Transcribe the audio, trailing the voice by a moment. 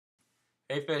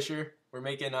Hey Fisher, we're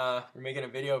making a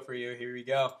video for you. Here we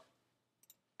go.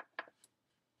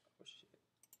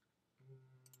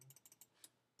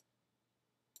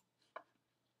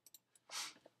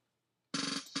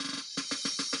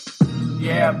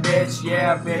 Yeah,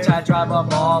 bitch, I drive a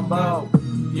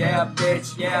Volvo. Yeah,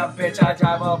 bitch, I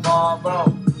drive a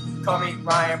Volvo. Call me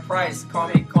Ryan Price, call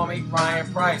me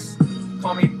Ryan Price.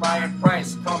 Call me Ryan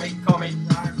Price, call me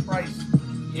Ryan Price.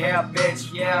 Yeah,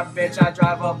 bitch, I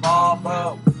drive a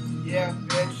Volvo. Yeah,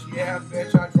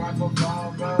 bitch, I drive a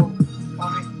Volvo.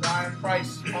 Call me Ryan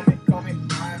Price, call me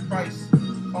Ryan Price.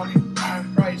 Call me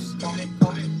Ryan Price, call me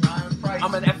Ryan Price.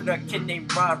 I'm an Ephrata kid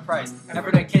named Ryan Price.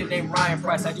 Ephrata kid named Ryan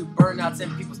Price. I do burnouts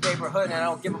in people's neighborhood and I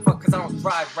don't give a fuck cause I don't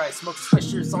drive right. Smoke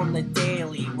swishers on the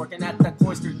daily, working at the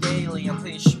cloister daily. I'm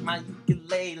playing my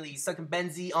ukulele, sucking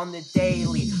benzene on the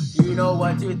daily. You know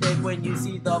what to think when you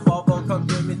see the Volvo come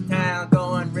through town,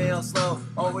 going real slow,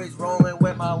 always rolling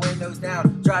with my windows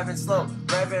down, driving slow,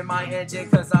 revving my engine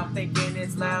cause I'm thinking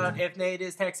it's loud. If Nate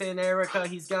is texting Erica,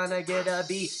 he's gonna get a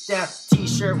beat down.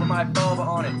 T-shirt with my Volvo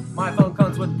on it, my phone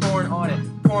comes with porn on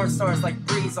it, porn stars like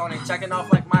breeze on it, checking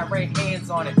off like my right hand's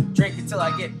on it, drink until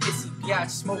I get pissy, biatch,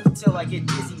 smoke until I get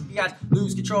dizzy, biatch,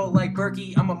 lose control like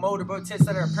Berkey, I'm a motorboat tits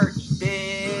that are perky,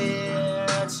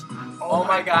 bitch. Oh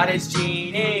my god, it's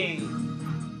Genie.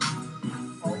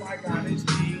 Oh my god, it's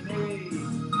Genie.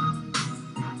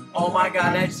 Oh my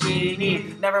god, that's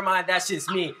Genie. Never mind, that's just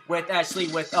me with Ashley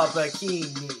with a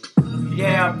bikini.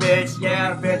 Yeah,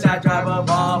 bitch, I drive a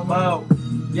Volvo.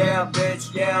 Yeah,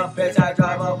 bitch, I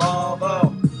drive a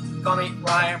Volvo. Call me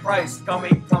Ryan Price, call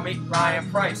me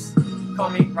Ryan Price. Call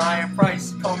me Ryan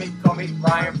Price, call me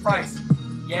Ryan Price.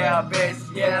 Yeah,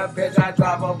 bitch, I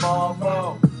drive a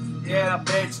Volvo. Yeah,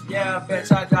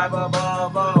 bitch, I drive a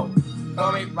Volvo.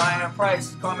 Call me Ryan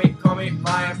Price, call me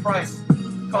Ryan Price.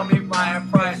 Call me Ryan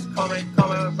Price, call me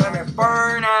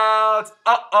burnouts.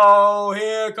 Uh-oh,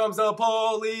 here comes the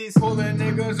police. Pulling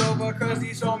niggas over cause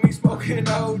he saw me smoking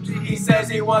OG. He says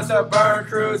he wants to burn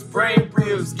crews, brain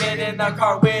bruise, get in the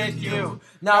car with you.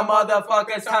 Now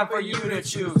motherfucker, it's time for you to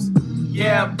choose.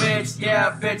 Yeah, bitch,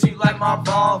 you like my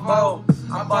Volvo.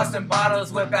 I'm busting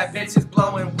bottles with bad bitches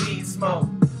blowing weed smoke.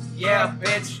 Yeah,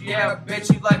 bitch,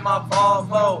 you like my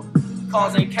Volvo.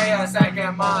 Causing chaos at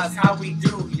grandma's, how we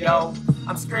do, yo.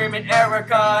 I'm screaming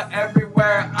Erica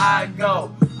everywhere I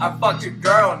go. I fucked your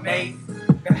girl, Nate.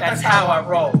 That's how I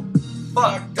roll.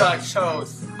 Fuck Dutch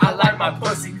hoes. I like my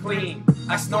pussy clean.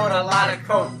 I snort a lot of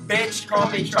coke. Bitch, call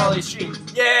me Charlie Sheen.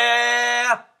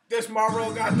 Yeah! This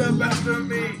Marlboro got the best of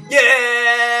me.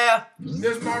 Yeah!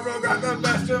 This Marlboro got the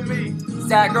best of me.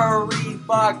 Zachary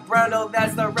Bock, Brundle,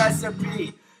 that's the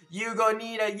recipe. You gon'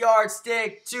 need a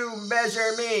yardstick to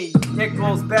measure me.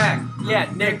 Nickels back, yeah,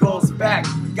 Nickels back.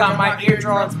 Got my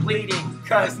eardrums bleeding,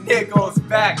 cause Nickels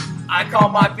back. I call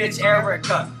my bitch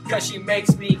Erica, cause she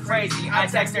makes me crazy. I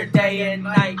text her day and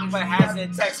night, but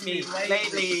hasn't texted me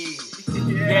lately.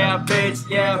 Yeah,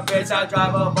 bitch, I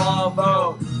drive a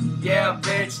Volvo. Yeah,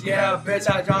 bitch,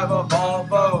 I drive a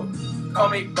Volvo. Call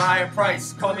me Ryan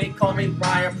Price, call me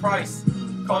Ryan Price.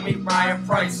 Call me Ryan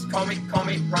Price, call me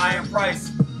Ryan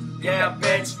Price. Yeah,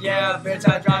 bitch,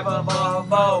 I drive a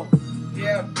Volvo.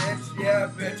 Yeah,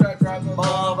 bitch, I drive a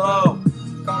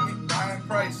Volvo. Call me Ryan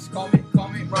Price, call me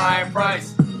Ryan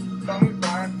Price. Call me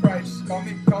Ryan Price, call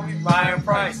me Ryan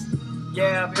Price.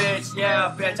 Yeah,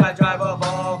 bitch, I drive a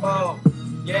Volvo.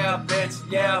 Yeah,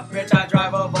 bitch, I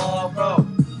drive a Volvo.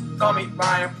 Call me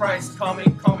Ryan Price, call me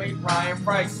Ryan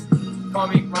Price. Call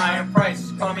me Ryan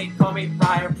Price, call me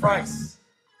Ryan Price.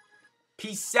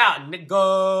 Peace out,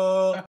 nigga.